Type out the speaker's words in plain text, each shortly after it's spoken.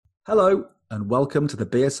Hello, and welcome to the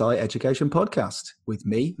BSI Education Podcast with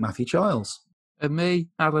me, Matthew Childs. And me,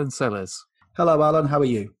 Alan Sellers. Hello, Alan. How are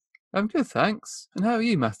you? I'm good, thanks. And how are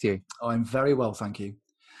you, Matthew? I'm very well, thank you.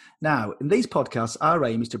 Now, in these podcasts, our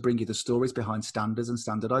aim is to bring you the stories behind standards and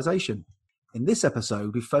standardisation. In this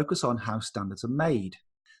episode, we focus on how standards are made.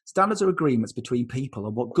 Standards are agreements between people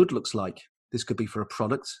on what good looks like. This could be for a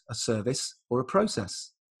product, a service, or a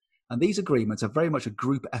process. And these agreements are very much a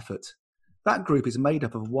group effort. That group is made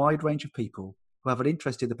up of a wide range of people who have an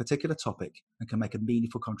interest in the particular topic and can make a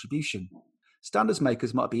meaningful contribution. Standards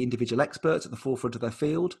makers might be individual experts at the forefront of their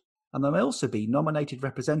field, and there may also be nominated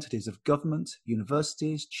representatives of government,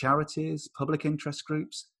 universities, charities, public interest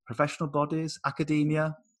groups, professional bodies,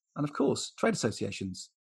 academia, and of course, trade associations.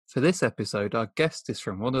 For this episode, our guest is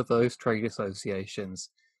from one of those trade associations.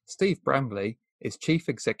 Steve Bramley is Chief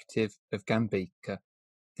Executive of Gambika,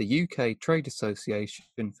 the UK Trade Association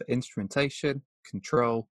for Instrumentation,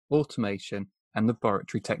 Control, Automation and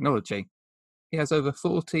Laboratory Technology. He has over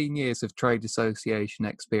 14 years of trade association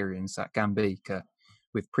experience at Gambika,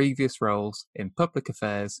 with previous roles in public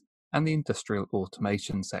affairs and the industrial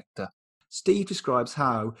automation sector. Steve describes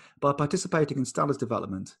how, by participating in standards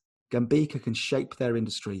development, Gambika can shape their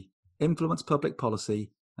industry, influence public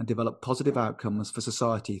policy, and develop positive outcomes for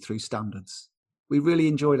society through standards. We really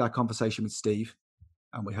enjoyed our conversation with Steve,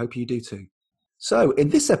 and we hope you do too. So, in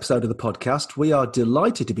this episode of the podcast, we are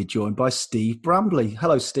delighted to be joined by Steve Bramley.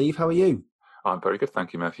 Hello, Steve. How are you? I'm very good,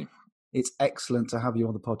 thank you, Matthew. It's excellent to have you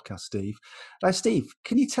on the podcast, Steve. Now, Steve,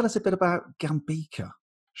 can you tell us a bit about Gambika?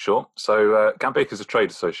 Sure. So Gambika is a trade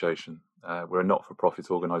association. We're a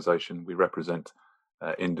not-for-profit organisation. We represent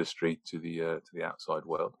industry to the outside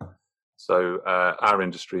world. So our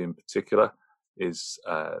industry in particular is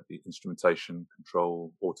the instrumentation,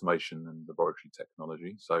 control, automation and laboratory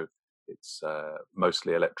technology. So it's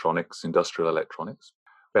mostly electronics, industrial electronics.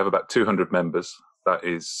 We have about 200 members. That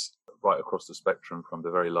is right across the spectrum from the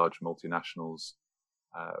very large multinationals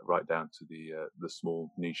right down to the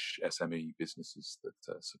small niche SME businesses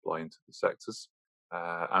that supply into the sectors.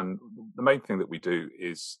 And the main thing that we do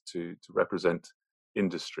is to represent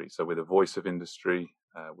industry. So we're the voice of industry.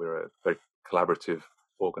 We're a very collaborative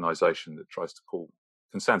organisation that tries to pull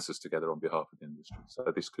consensus together on behalf of the industry. So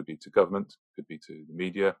this could be to government, could be to the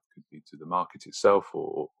media, could be to the market itself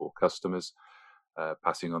or customers,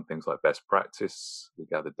 passing on things like best practice. We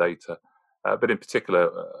gather data. But in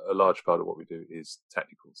particular, a large part of what we do is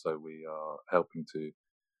technical. So we are helping to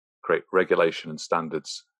create regulation and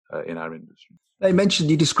standards in our industry.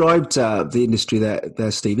 You described the industry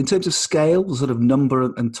there, Steve. In terms of scale, sort of number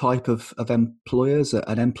and type of employers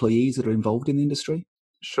and employees that are involved in the industry?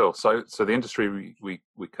 Sure. So the industry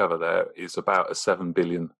we cover there is about a 7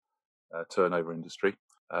 billion turnover industry.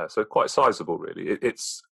 So quite sizable, really.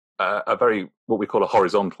 It's a very, what we call a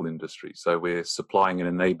horizontal industry. So we're supplying and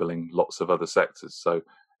enabling lots of other sectors. So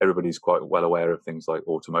everybody's quite well aware of things like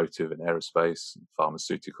automotive and aerospace and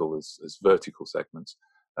pharmaceutical as vertical segments.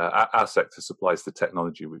 Our sector supplies the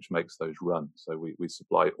technology which makes those run. So we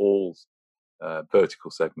supply all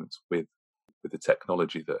vertical segments with the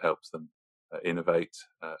technology that helps them innovate,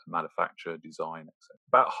 manufacture, design, etc.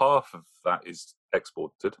 About half of that is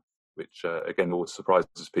exported, which again always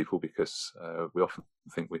surprises people because we often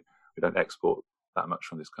think we don't export that much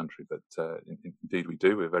from this country, but indeed we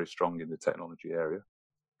do. We're very strong in the technology area.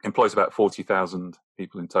 Employs about 40,000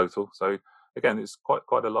 people in total. So again, it's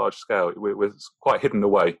quite a large scale. We're quite hidden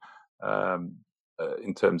away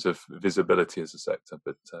in terms of visibility as a sector,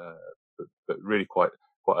 but really quite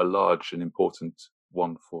a large and important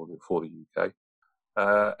one for the UK.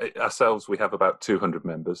 Ourselves, we have about 200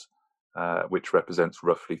 members, which represents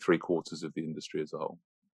roughly 3/4 of the industry as a whole.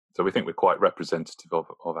 So we think we're quite representative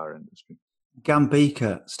of our industry.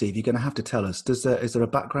 Gambika, Steve, you're going to have to tell us, is there a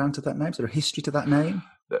background to that name? Is there a history to that name?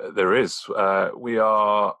 There is. We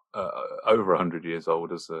are over 100 years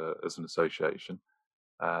old as an association.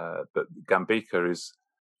 But Gambika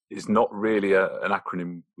is not really an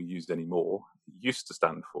acronym we use anymore. It used to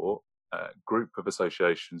stand for Group of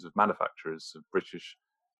Associations of Manufacturers of British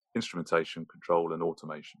Instrumentation, Control and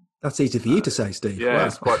Automation. That's easy for you to say, Steve. Yeah, wow.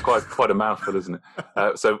 It's quite a mouthful, isn't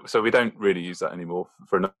it? So we don't really use that anymore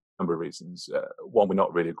for a number of reasons. One, we're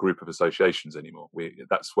not really a group of associations anymore.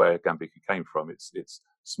 That's where Gambika came from. It's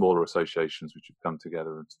smaller associations which have come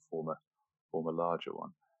together and to form a larger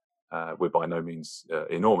one. We're by no means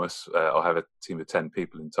enormous. I have a team of 10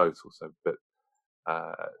 people in total. But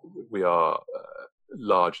we are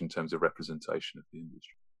large in terms of representation of the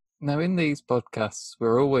industry. Now, in these podcasts,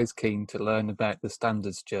 we're always keen to learn about the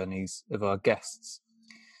standards journeys of our guests.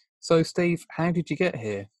 So, Steve, how did you get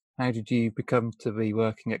here? How did you become to be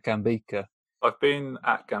working at Gambika? I've been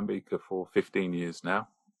at Gambika for 15 years now.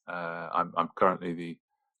 I'm currently the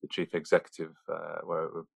chief executive, where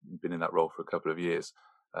I've been in that role for a couple of years.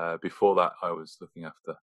 Before that, I was looking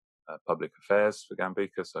after public affairs for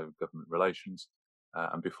Gambika, so government relations.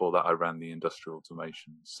 And before that, I ran the industrial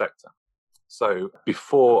automation sector. So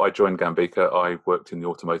before I joined Gambika, I worked in the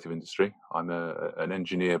automotive industry. I'm an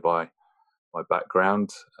engineer by my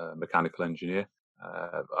background, mechanical engineer.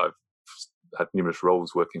 I've had numerous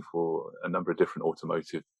roles working for a number of different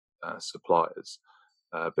automotive suppliers,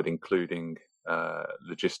 but including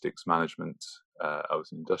logistics management. I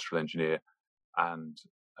was an industrial engineer and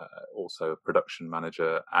also a production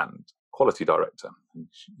manager and quality director. And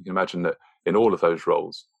you can imagine that in all of those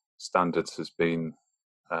roles, standards has been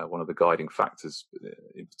one of the guiding factors,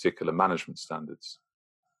 in particular management standards.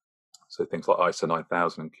 So things like ISO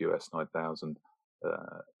 9000 and QS 9000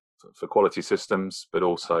 for quality systems, but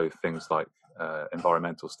also things like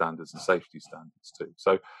environmental standards and safety standards too.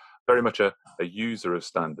 So very much a user of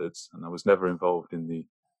standards, and I was never involved in the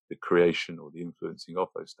creation or the influencing of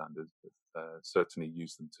those standards, but certainly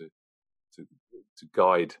use them to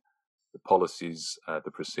guide the policies,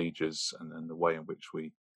 the procedures, and the way in which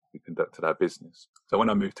we conducted our business. So when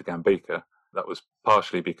I moved to Gambika, that was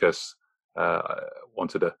partially because I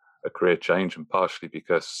wanted a career change, and partially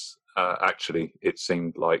because actually it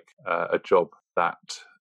seemed like a job that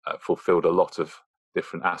fulfilled a lot of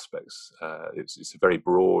different aspects. It's a very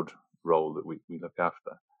broad role that we look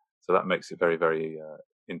after, so that makes it very, very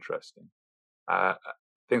interesting.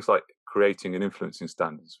 Things like creating and influencing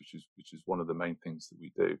standards, which is one of the main things that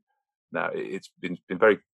we do. Now, it's been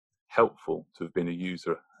very helpful to have been a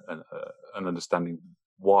user and understanding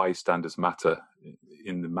why standards matter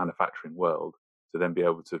in the manufacturing world, to then be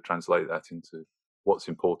able to translate that into what's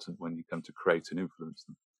important when you come to create and influence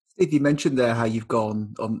them. Steve, you mentioned there how you've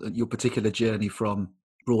gone on your particular journey from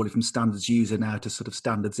broadly from standards user now to sort of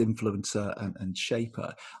standards influencer and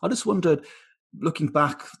shaper. I just wondered, looking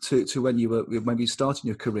back to when you started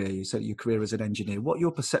your career, you said your career as an engineer, what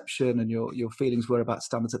your perception and your feelings were about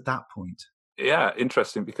standards at that point? Yeah,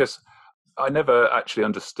 interesting, because I never actually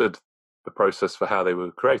understood the process for how they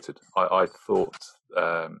were created. I thought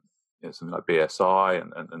something like BSI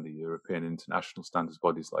and the European international standards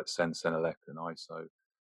bodies like CEN, CENELEC and ISO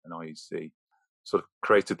and IEC sort of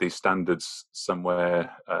created these standards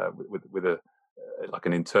somewhere with like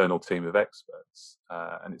an internal team of experts.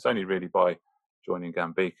 And it's only really by joining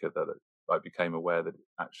Gambika that I became aware that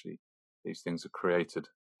actually these things are created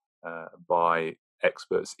by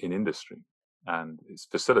experts in industry. And it's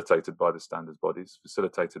facilitated by the standards bodies,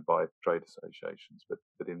 facilitated by trade associations.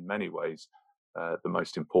 But in many ways, the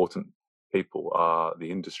most important people are the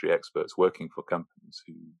industry experts working for companies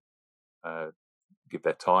who give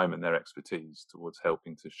their time and their expertise towards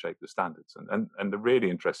helping to shape the standards. And the really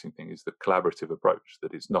interesting thing is the collaborative approach,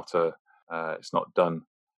 that it's not done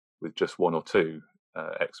with just one or two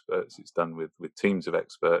experts. It's done with teams of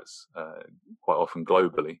experts, quite often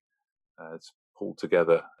globally. It's pull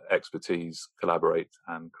together expertise, collaborate,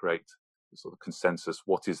 and create a sort of consensus.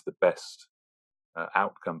 What is the best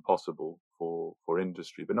outcome possible for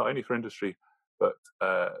industry, but not only for industry, but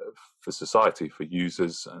for society, for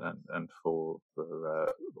users, and for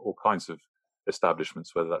all kinds of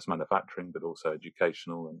establishments, whether that's manufacturing, but also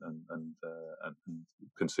educational and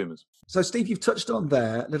consumers. So, Steve, you've touched on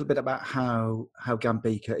there a little bit about how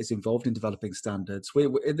Gambika is involved in developing standards.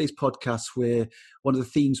 We're in these podcasts, one of the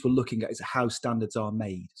themes we're looking at is how standards are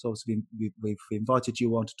made. So, obviously, we've invited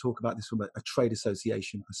you on to talk about this from a trade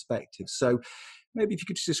association perspective. So, maybe if you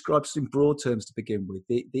could just describe in broad terms to begin with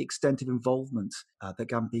the extent of involvement that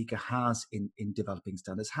Gambika has in developing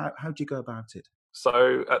standards. How do you go about it?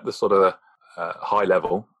 So, at the sort of high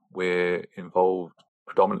level, we're involved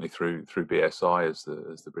predominantly through BSI as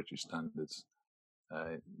the British Standards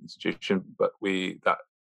institution, but that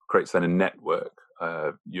creates then a network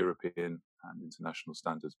of European and international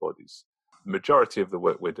standards bodies. The majority of the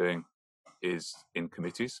work we're doing is in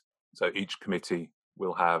committees, so each committee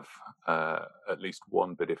will have at least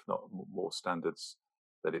one, but if not more, standards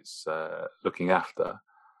that it's looking after,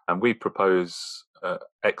 and we propose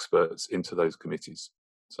experts into those committees.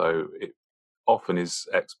 So it often is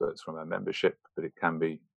experts from our membership, but it can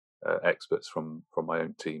be experts from my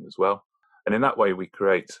own team as well. And in that way, we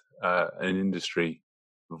create an industry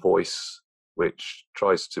voice which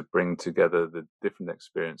tries to bring together the different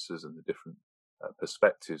experiences and the different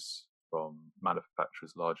perspectives from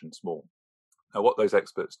manufacturers large and small. Now, what those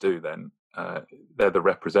experts do then, they're the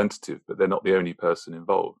representative, but they're not the only person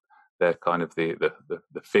involved. They're kind of the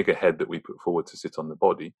figurehead that we put forward to sit on the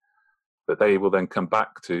body. But they will then come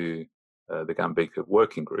back to the Gambika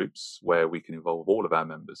working groups, where we can involve all of our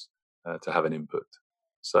members to have an input.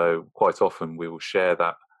 So quite often we will share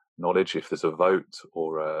that knowledge if there's a vote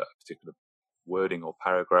or a particular wording or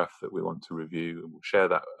paragraph that we want to review, and we'll share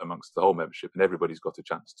that amongst the whole membership, and everybody's got a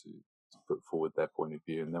chance to put forward their point of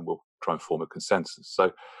view, and then we'll try and form a consensus.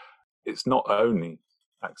 So it's not only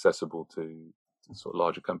accessible to sort of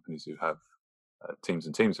larger companies who have teams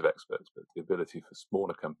and teams of experts, but the ability for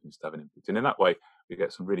smaller companies to have an input. And in that way, we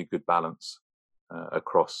get some really good balance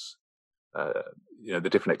across the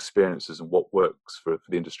different experiences and what works for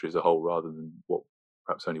the industry as a whole, rather than what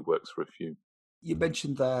perhaps only works for a few. You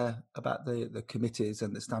mentioned there about the committees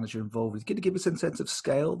and the standards you're involved with. Can you give us a sense of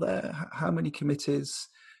scale there? How many committees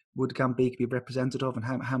would Gambika be represented of, and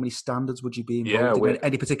how many standards would you be involved in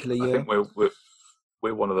any particular year? I think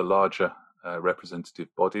we're one of the larger representative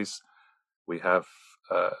bodies. We have,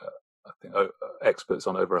 I think, experts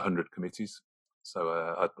on over 100 committees. So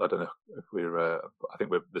I don't know if I think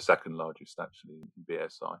we're the second largest actually in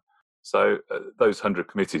BSI. So those 100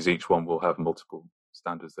 committees, each one will have multiple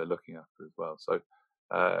standards they're looking after as well. So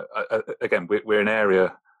again, we're an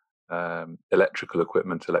area, electrical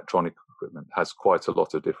equipment, electronic equipment has quite a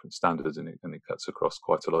lot of different standards in it, and it cuts across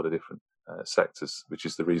quite a lot of different sectors, which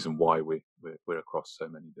is the reason why we're across so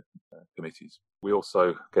many different committees. We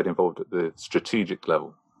also get involved at the strategic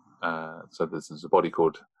level. So there's a body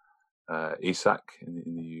called ESAC in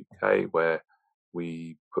the UK, where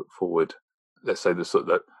we put forward, let's say,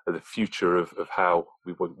 the future of how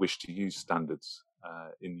we wish to use standards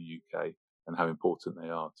in the UK, and how important they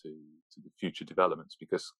are to the future developments,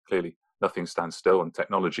 because clearly nothing stands still and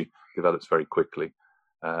technology develops very quickly,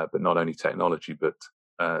 but not only technology, but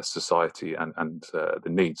society and the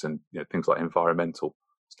needs, and things like environmental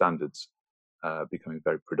standards becoming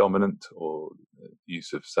very predominant, or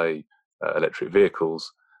use of, say, electric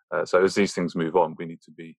vehicles. So as these things move on, we need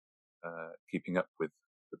to be keeping up with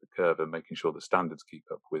the curve and making sure the standards keep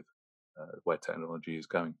up with where technology is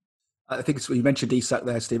going. I think you mentioned ESAC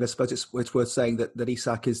there, Steve. I suppose it's worth saying that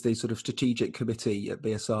ESAC is the sort of strategic committee at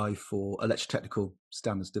BSI for electrotechnical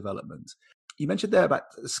standards development. You mentioned there about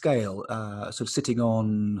scale, sort of sitting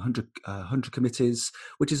on 100 committees,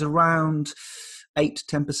 which is around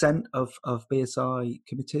 8-10% of BSI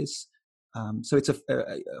committees. So it's a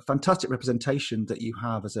fantastic representation that you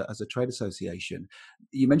have as a trade association.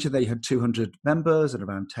 You mentioned that you had 200 members and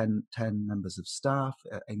around 10 members of staff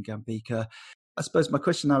in Gambika. I suppose my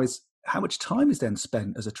question now is, how much time is then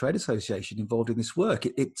spent as a trade association involved in this work?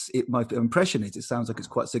 My impression is it sounds like it's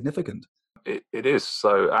quite significant. It is.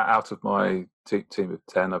 So out of my team of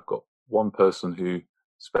 10, I've got one person who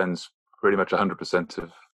spends pretty much 100%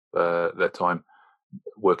 of their time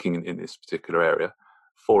working in this particular area.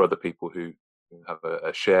 4 other people who have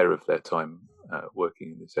a share of their time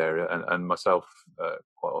working in this area, and myself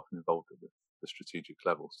quite often involved at the strategic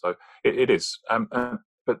level. So it is.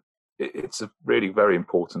 But it's a really very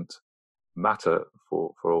important matter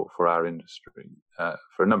for our industry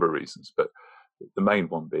for a number of reasons, but the main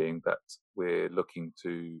one being that we're looking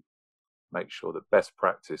to make sure that best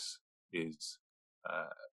practice is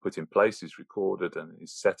put in place, is recorded, and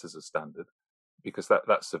is set as a standard, because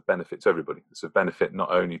that's a benefit to everybody. It's a benefit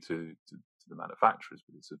not only to the manufacturers,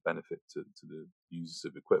 but it's a benefit to the users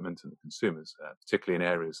of equipment and the consumers, particularly in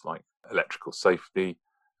areas like electrical safety,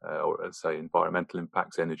 or, say, environmental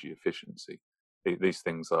impacts, energy efficiency. These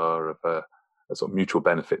things are of a sort of mutual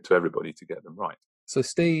benefit to everybody to get them right. So,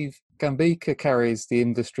 Steve, Gambika carries the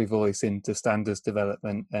industry voice into standards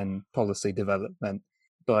development and policy development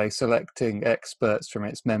by selecting experts from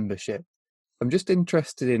its membership. I'm just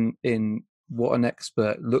interested in what an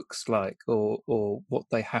expert looks like, or what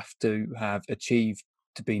they have to have achieved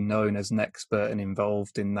to be known as an expert and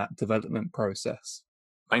involved in that development process.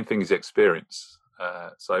 Main thing is experience.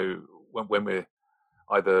 So when we're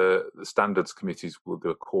either the standards committees will do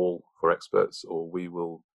a call for experts, or we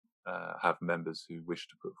will have members who wish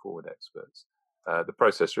to put forward experts. The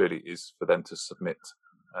process really is for them to submit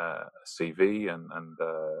a CV and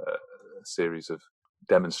a series of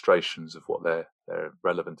demonstrations of what their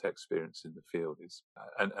relevant experience in the field is.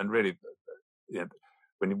 And really,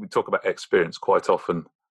 when we talk about experience, quite often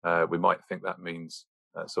we might think that means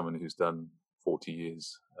someone who's done 40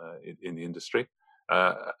 years in the industry.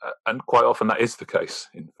 And quite often that is the case,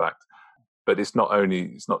 in fact. But it's not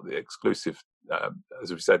the exclusive.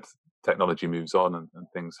 As we said, technology moves on and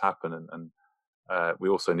things happen. And we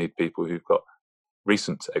also need people who've got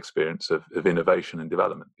recent experience of innovation and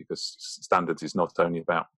development, because standards is not only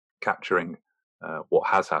about capturing what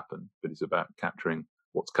has happened, but it's about capturing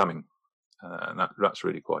what's coming. And that's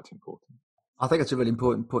really quite important. I think that's a really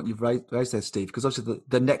important point you've raised there, Steve, because obviously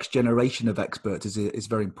the next generation of experts is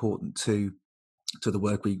very important to to the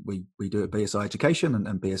work we do at BSI Education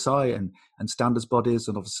and BSI and standards bodies,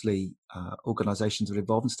 and obviously organisations that are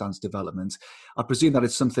involved in standards development. I presume that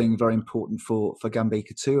is something very important for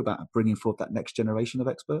Gambika too, about bringing forth that next generation of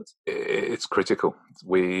experts. It's critical.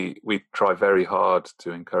 We try very hard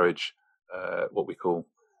to encourage what we call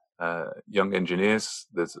young engineers.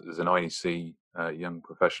 There's an IEC Young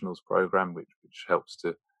Professionals program which helps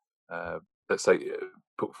to let's say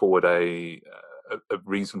put forward a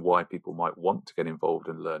reason why people might want to get involved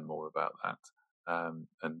and learn more about that.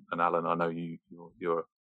 And Alan, I know your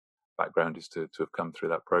background is to have come through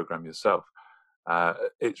that program yourself.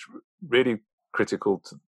 It's really critical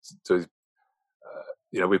to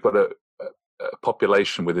we've got a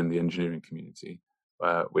population within the engineering community,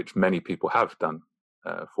 which many people have done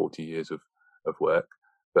 40 years of work,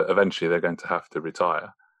 but eventually they're going to have to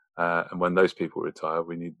retire. And when those people retire,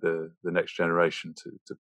 we need the next generation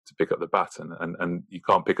to pick up the baton. And you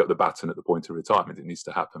can't pick up the baton at the point of retirement. It needs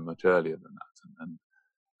to happen much earlier than that.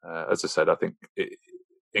 And as I said, I think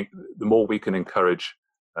the more we can encourage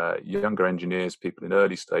younger engineers, people in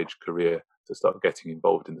early stage career, to start getting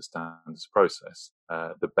involved in the standards process,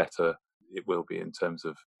 the better it will be in terms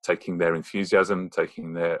of taking their enthusiasm,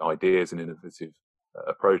 taking their ideas and innovative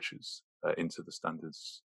approaches into the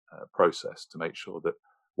standards process to make sure that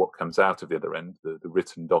what comes out of the other end, the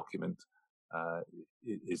written document,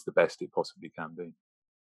 is the best it possibly can be,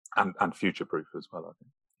 and future-proof as well, I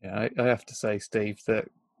think. Yeah, I have to say, Steve, that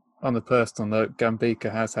on a personal note,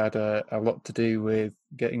 Gambika has had a lot to do with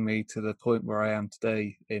getting me to the point where I am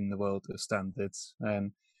today in the world of standards.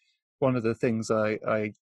 And one of the things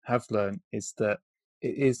I have learned is that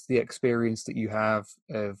it is the experience that you have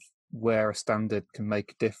of where a standard can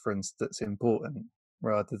make a difference that's important,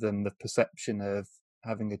 rather than the perception of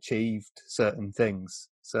having achieved certain things.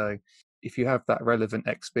 So if you have that relevant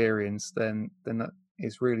experience, then that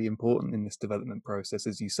is really important in this development process,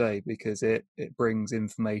 as you say, because it brings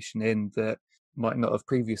information in that might not have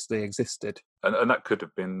previously existed. And that could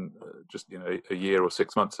have been just a year or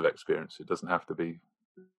 6 months of experience. It doesn't have to be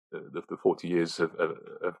the 40 years of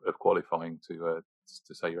qualifying to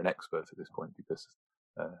say you're an expert at this point, because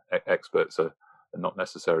experts are not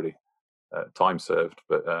necessarily time served,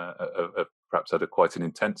 but perhaps had quite an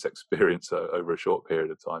intense experience over a short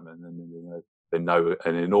period of time, and then they know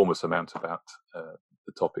an enormous amount about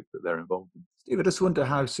the topic that they're involved in. Steve, I just wonder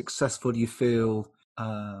how successful you feel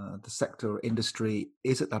the sector or industry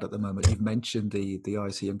is at that at the moment. You've mentioned the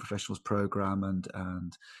IEC Young Professionals program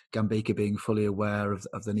and Gambika being fully aware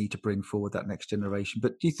of the need to bring forward that next generation.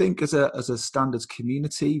 But do you think as a standards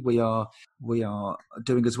community we are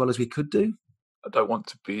doing as well as we could do? I don't want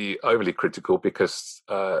to be overly critical, because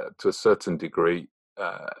to a certain degree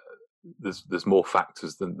there's more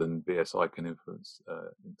factors than BSI can influence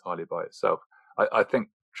entirely by itself. I think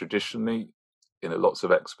traditionally, lots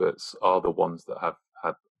of experts are the ones that have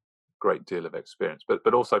had a great deal of experience,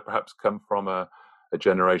 but also perhaps come from a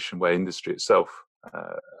generation where industry itself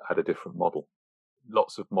had a different model.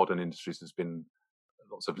 Lots of modern industries has been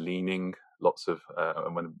lots of leaning, lots of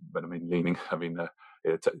and when I mean leaning, I mean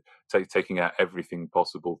taking out everything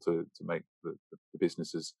possible to make the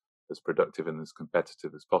business as productive and as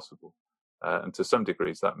competitive as possible. And to some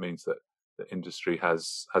degrees, that means that the industry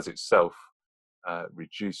has itself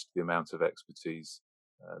reduced the amount of expertise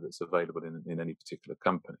that's available in any particular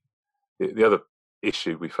company. The other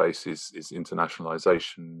issue we face is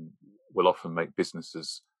internationalization will often make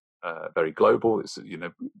businesses very global. It's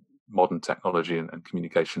modern technology and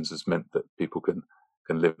communications has meant that people can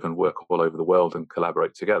live and work all over the world and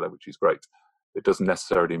collaborate together, which is great. It doesn't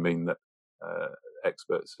necessarily mean that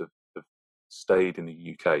experts have stayed in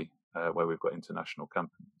the UK where we've got international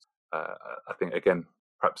companies. I think, again,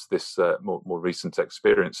 perhaps this more recent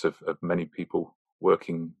experience of many people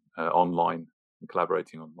working online and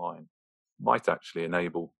collaborating online might actually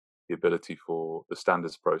enable the ability for the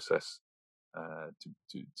standards process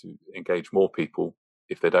to engage more people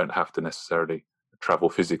if they don't have to necessarily travel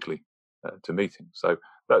physically to meetings. So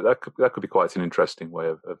that could be quite an interesting way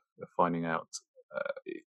of finding out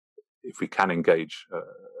if we can engage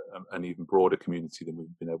an even broader community than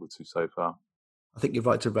we've been able to so far. I think you're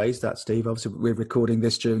right to raise that, Steve. Obviously, we're recording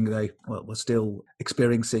this during we're still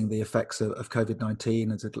experiencing the effects of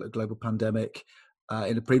COVID-19 as a global pandemic.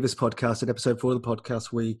 In a previous podcast, in episode 4 of the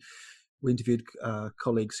podcast, we interviewed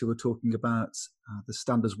colleagues who were talking about the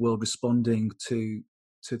standards world responding to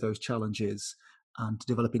those challenges and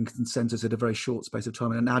developing consensus in a very short space of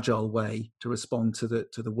time in an agile way to respond to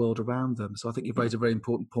the world around them. So I think you've raised a very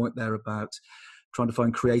important point there about trying to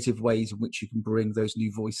find creative ways in which you can bring those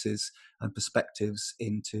new voices and perspectives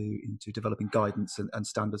into developing guidance and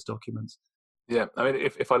standards documents. Yeah, I mean,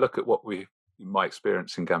 if I look at what we my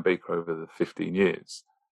experience in Gambika over the 15 years,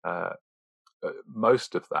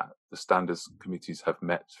 most of that, the standards committees have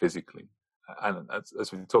met physically. And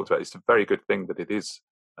as we talked about, it's a very good thing that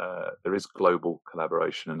there is global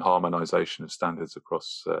collaboration and harmonisation of standards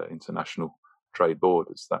across international trade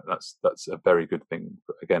borders. That's a very good thing,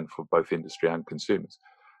 again, for both industry and consumers.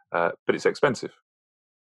 But it's expensive.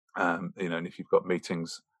 And if you've got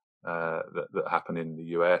meetings that happen in the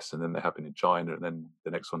US and then they happen in China and then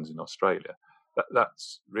the next one's in Australia,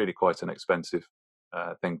 that's really quite an expensive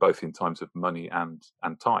thing, both in terms of money and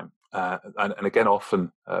time. And again,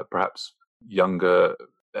 often perhaps younger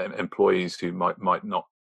employees who might not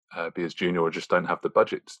be as junior or just don't have the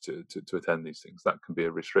budget to attend these things, that can be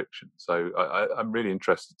a restriction. So I'm really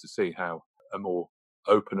interested to see how a more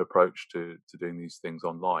open approach to doing these things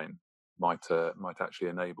online might actually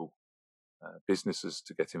enable businesses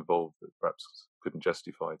to get involved that perhaps couldn't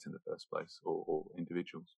justify it in the first place, or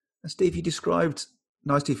individuals. Steve, you described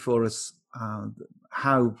nicely for us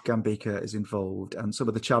how Gambika is involved and some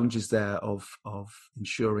of the challenges there of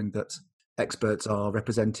ensuring that experts are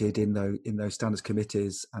represented in those standards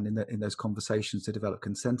committees and in those conversations to develop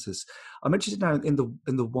consensus. I'm interested now in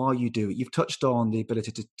the why you do it. You've touched on the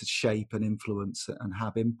ability to shape and influence and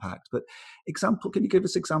have impact, but can you give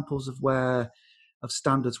us examples of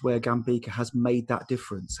standards where Gambika has made that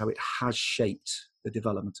difference, how it has shaped the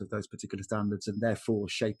development of those particular standards and therefore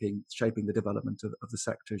shaping the development of the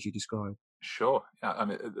sector as you described? Sure. Yeah, I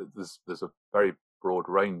mean, there's a very broad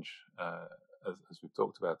range, as we've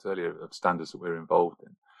talked about earlier, of standards that we're involved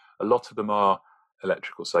in. A lot of them are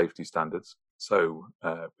electrical safety standards. So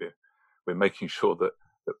we're making sure that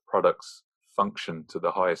products function to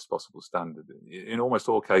the highest possible standard. In almost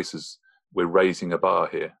all cases, we're raising a bar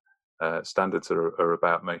here. Standards are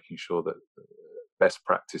about making sure that best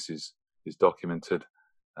practice is documented,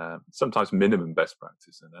 sometimes minimum best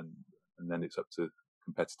practice, and then it's up to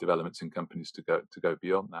competitive elements in companies to go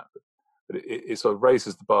beyond that. But it sort of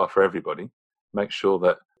raises the bar for everybody, make sure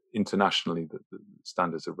that internationally the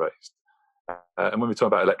standards are raised. And when we talk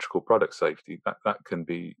about electrical product safety, that can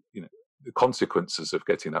be, the consequences of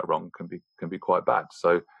getting that wrong can be quite bad.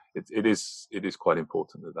 So it is quite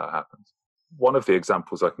important that happens. One of the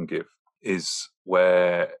examples I can give is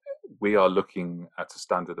where we are looking at a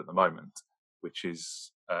standard at the moment, which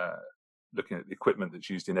is looking at the equipment that's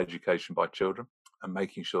used in education by children and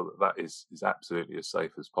making sure that is absolutely as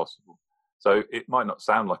safe as possible. So it might not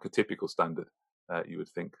sound like a typical standard you would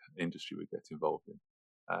think industry would get involved in.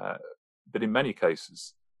 But in many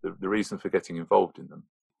cases, the reason for getting involved in them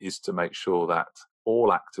is to make sure that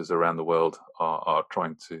all actors around the world are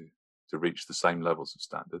trying to reach the same levels of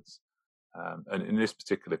standards. And in this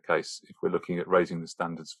particular case, if we're looking at raising the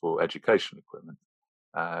standards for educational equipment,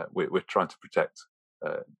 we're trying to protect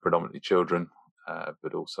predominantly children,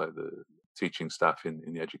 but also the teaching staff in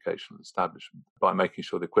the educational establishment by making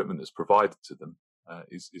sure the equipment that's provided to them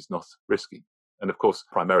is not risky. And of course,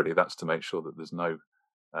 primarily that's to make sure that there's no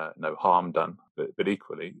harm done. But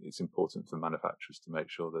equally, it's important for manufacturers to make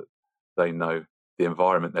sure that they know the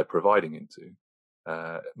environment they're providing into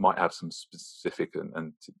might have some specific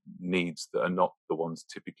and needs that are not the ones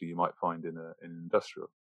typically you might find in an industrial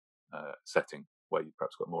setting, where you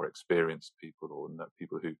perhaps got more experienced people or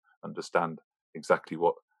people who understand exactly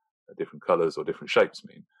what different colours or different shapes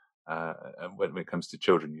mean. And when it comes to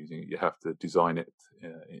children using it, you have to design it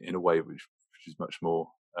in a way which is much more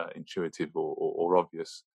intuitive or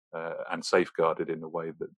obvious and safeguarded in a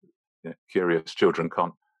way that curious children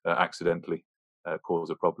can't accidentally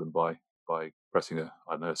cause a problem by pressing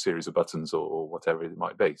a series of buttons or whatever it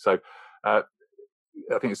might be. So I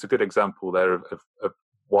think it's a good example there of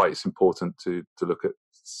why it's important to look at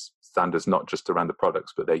standards not just around the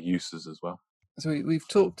products but their uses as well. So we've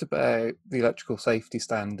talked about the electrical safety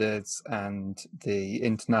standards and the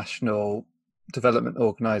international development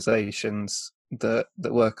organisations that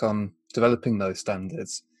work on developing those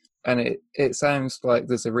standards. And it sounds like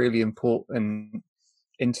there's a really important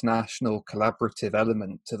international collaborative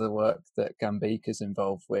element to the work that Gambika is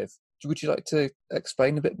involved with. Would you like to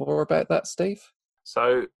explain a bit more about that, Steve?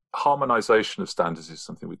 So harmonisation of standards is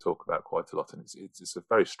something we talk about quite a lot, and it's a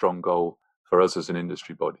very strong goal for us as an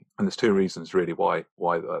industry body. And there's two reasons really why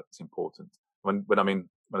that's important. When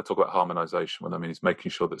I talk about harmonisation, what I mean is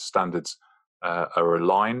making sure that standards are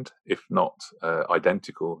aligned, if not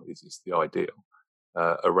identical, is the ideal,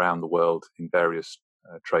 around the world in various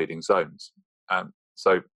trading zones.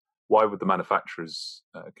 So why would the manufacturers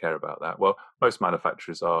care about that? Well, most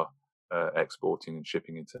manufacturers are exporting and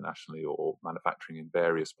shipping internationally or manufacturing in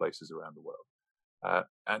various places around the world.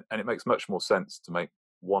 And it makes much more sense to make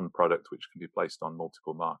one product which can be placed on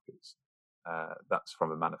multiple markets That's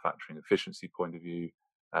from a manufacturing efficiency point of view.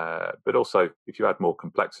 But also, if you add more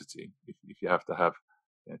complexity, if you have to have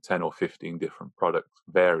 10 or 15 different product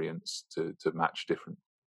variants to match different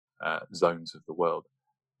zones of the world,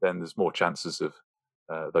 then there's more chances of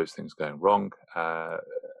those things going wrong.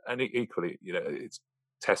 And equally, it's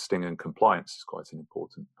testing and compliance is quite an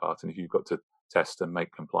important part. And if you've got to test and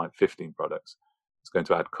make compliant 15 products, it's going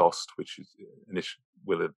to add cost, which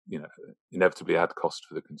will inevitably add cost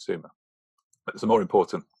for the consumer. But there's a more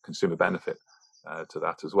important consumer benefit to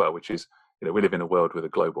that as well, which is, we live in a world with a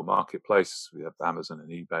global marketplace. We have Amazon and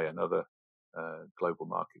eBay and other global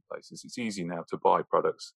marketplaces. It's easy now to buy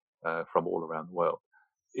products from all around the world.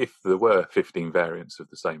 If there were 15 variants of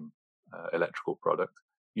the same electrical product,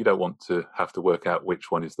 you don't want to have to work out which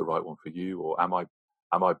one is the right one for you, or am I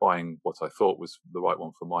buying what I thought was the right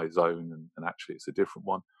one for my zone, and actually it's a different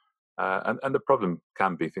one. And the problem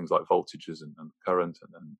can be things like voltages and current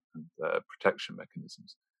and protection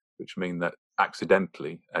mechanisms, which mean that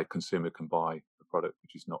accidentally a consumer can buy a product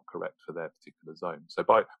which is not correct for their particular zone. So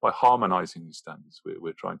by harmonizing these standards,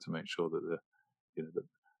 we're trying to make sure that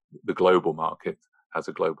the global market has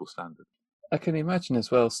a global standard. I can imagine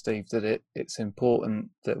as well, Steve, that it's important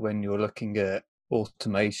that when you're looking at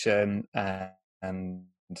automation and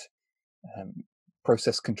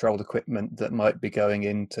process controlled equipment that might be going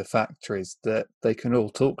into factories, that they can all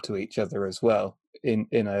talk to each other as well in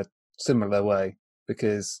a similar way,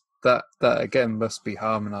 because that again must be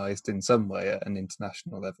harmonized in some way at an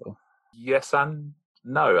international level. Yes and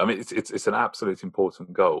no. I mean, it's an absolute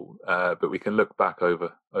important goal, but we can look back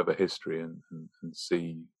over history and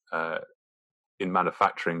see in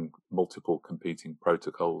manufacturing multiple competing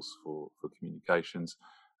protocols for communications.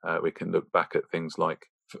 We can look back at things like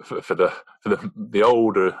for the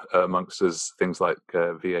older amongst us, things like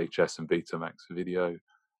VHS and Betamax video,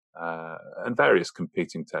 and various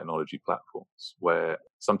competing technology platforms, where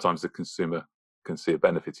sometimes the consumer can see a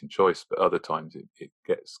benefit in choice, but other times it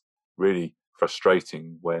gets really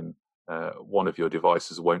frustrating when one of your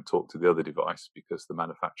devices won't talk to the other device because the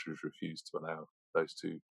manufacturers refuse to allow those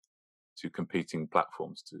two competing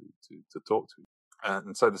platforms to talk to.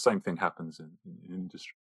 And so the same thing happens in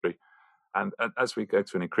industry. And as we go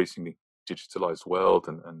to an increasingly digitalized world,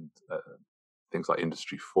 and things like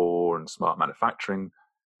Industry 4 and smart manufacturing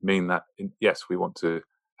mean that, yes, we want to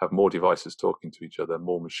have more devices talking to each other,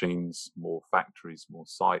 more machines, more factories, more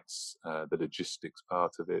sites, the logistics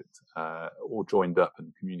part of it, all joined up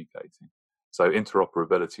and communicating. So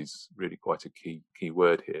interoperability is really quite a key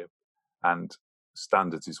word here. And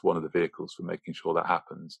standards is one of the vehicles for making sure that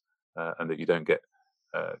happens, and that you don't get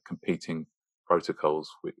competing protocols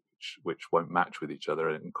which won't match with each other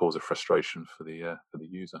and cause a frustration for the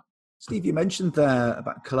user. Steve, you mentioned there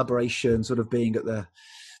about collaboration, sort of being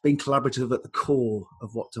collaborative at the core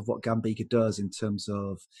of what Gambika does in terms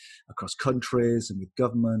of across countries and with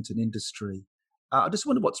government and industry. I just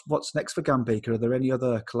wonder what's next for Gambika. Are there any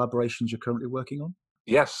other collaborations you're currently working on?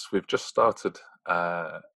 Yes, we've just started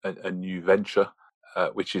a new venture,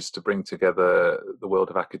 which is to bring together the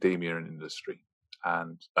world of academia and industry.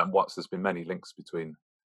 And there's been many links between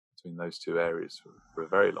those two areas for a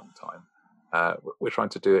very long time. We're trying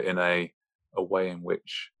to do it in a way in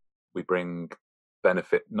which we bring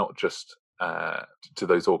benefit not just to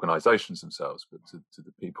those organisations themselves, but to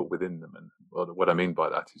the people within them. And what I mean by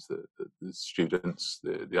that is the students,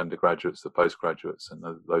 the undergraduates, the postgraduates, and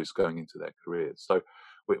those going into their careers. So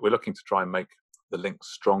we're looking to try and make the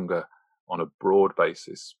links stronger on a broad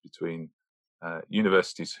basis between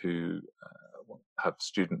universities who have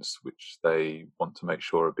students which they want to make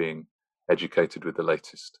sure are being educated with the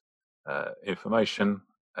latest information,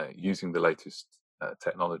 using the latest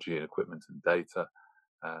technology and equipment and data,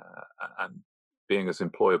 and being as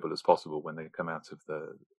employable as possible when they come out of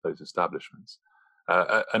those establishments.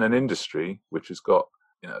 And an industry which has got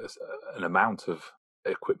an amount of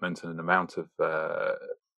equipment and an amount of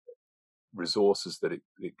resources that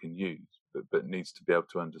it can use, but needs to be able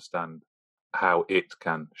to understand how it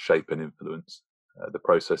can shape and influence the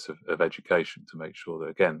process of education to make sure that,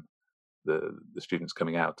 again, the students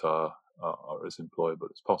coming out are as employable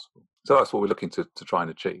as possible. So that's what we're looking to try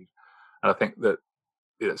and achieve. And I think that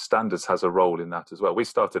standards has a role in that as well. We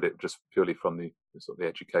started it just purely from the sort of the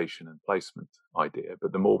education and placement idea,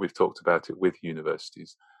 but the more we've talked about it with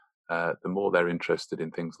universities, the more they're interested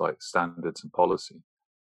in things like standards and policy,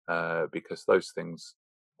 because those things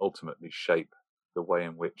ultimately shape the way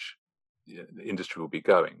in which the industry will be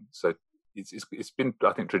going. So it's been,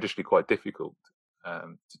 I think, traditionally quite difficult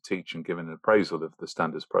to teach and give an appraisal of the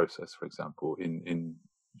standards process, for example,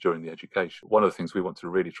 during the education. One of the things we want to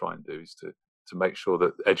really try and do is to make sure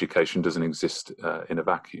that education doesn't exist in a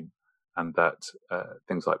vacuum, and that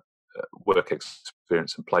things like work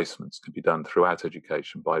experience and placements can be done throughout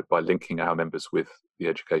education by linking our members with the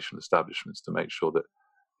educational establishments to make sure that,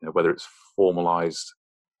 whether it's formalised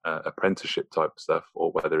apprenticeship type stuff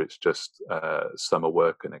or whether it's just summer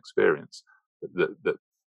work and experience,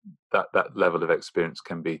 that level of experience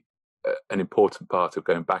can be an important part of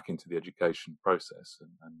going back into the education process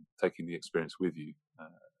and taking the experience with you,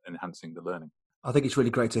 enhancing the learning. I think it's really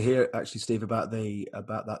great to hear, actually, Steve, about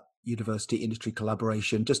that university industry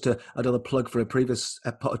collaboration. Just another plug for a previous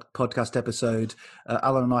podcast episode.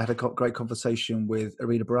 Alan and I had a great conversation with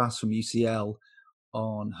Irina Barras from UCL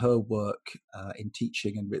on her work in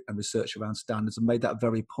teaching and research around standards, and made that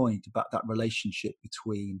very point about that relationship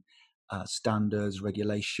between standards,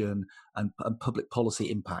 regulation, and public policy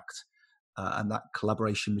impact, and that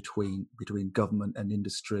collaboration between government and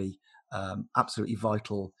industry, absolutely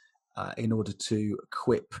vital in order to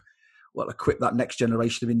equip that next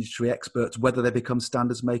generation of industry experts, whether they become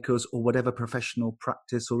standards makers or whatever professional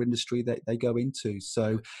practice or industry they go into.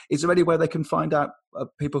 So is there any way they can find out,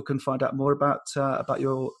 people can find out more about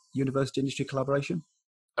your university industry collaboration?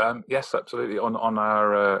 Yes, absolutely. On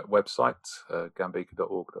our website,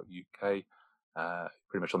 gambika.org.uk,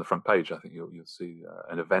 pretty much on the front page, I think you'll see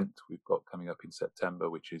an event we've got coming up in September,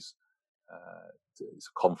 which is it's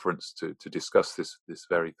a conference to discuss this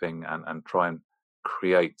very thing and try and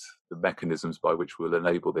create the mechanisms by which we'll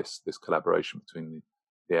enable this collaboration between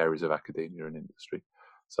the areas of academia and industry.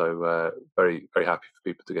 So very, very happy for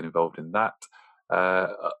people to get involved in that.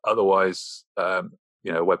 Otherwise, a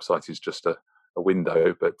website is just a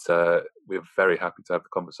window, but we're very happy to have the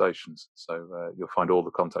conversations. So you'll find all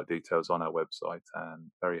the contact details on our website,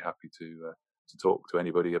 and very happy to talk to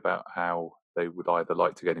anybody about how they would either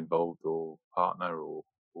like to get involved or partner or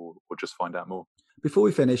just find out more. Before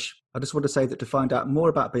we finish, I just want to say that to find out more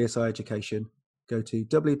about BSI Education, go to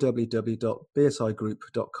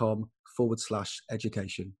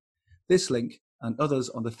www.bsigroup.com/education. This link and others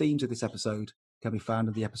on the themes of this episode can be found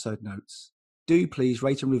in the episode notes. Do please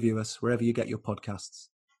rate and review us wherever you get your podcasts,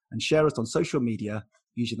 and share us on social media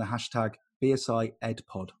using the hashtag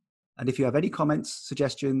BSIEdPod. And if you have any comments,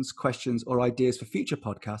 suggestions, questions, or ideas for future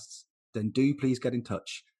podcasts, then do please get in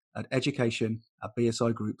touch at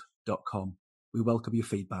education@bsigroup.com. We welcome your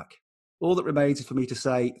feedback. All that remains is for me to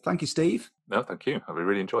say thank you, Steve. No, thank you. I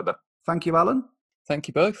really enjoyed that. Thank you, Alan. Thank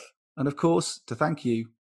you both. And of course, to thank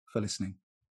you for listening.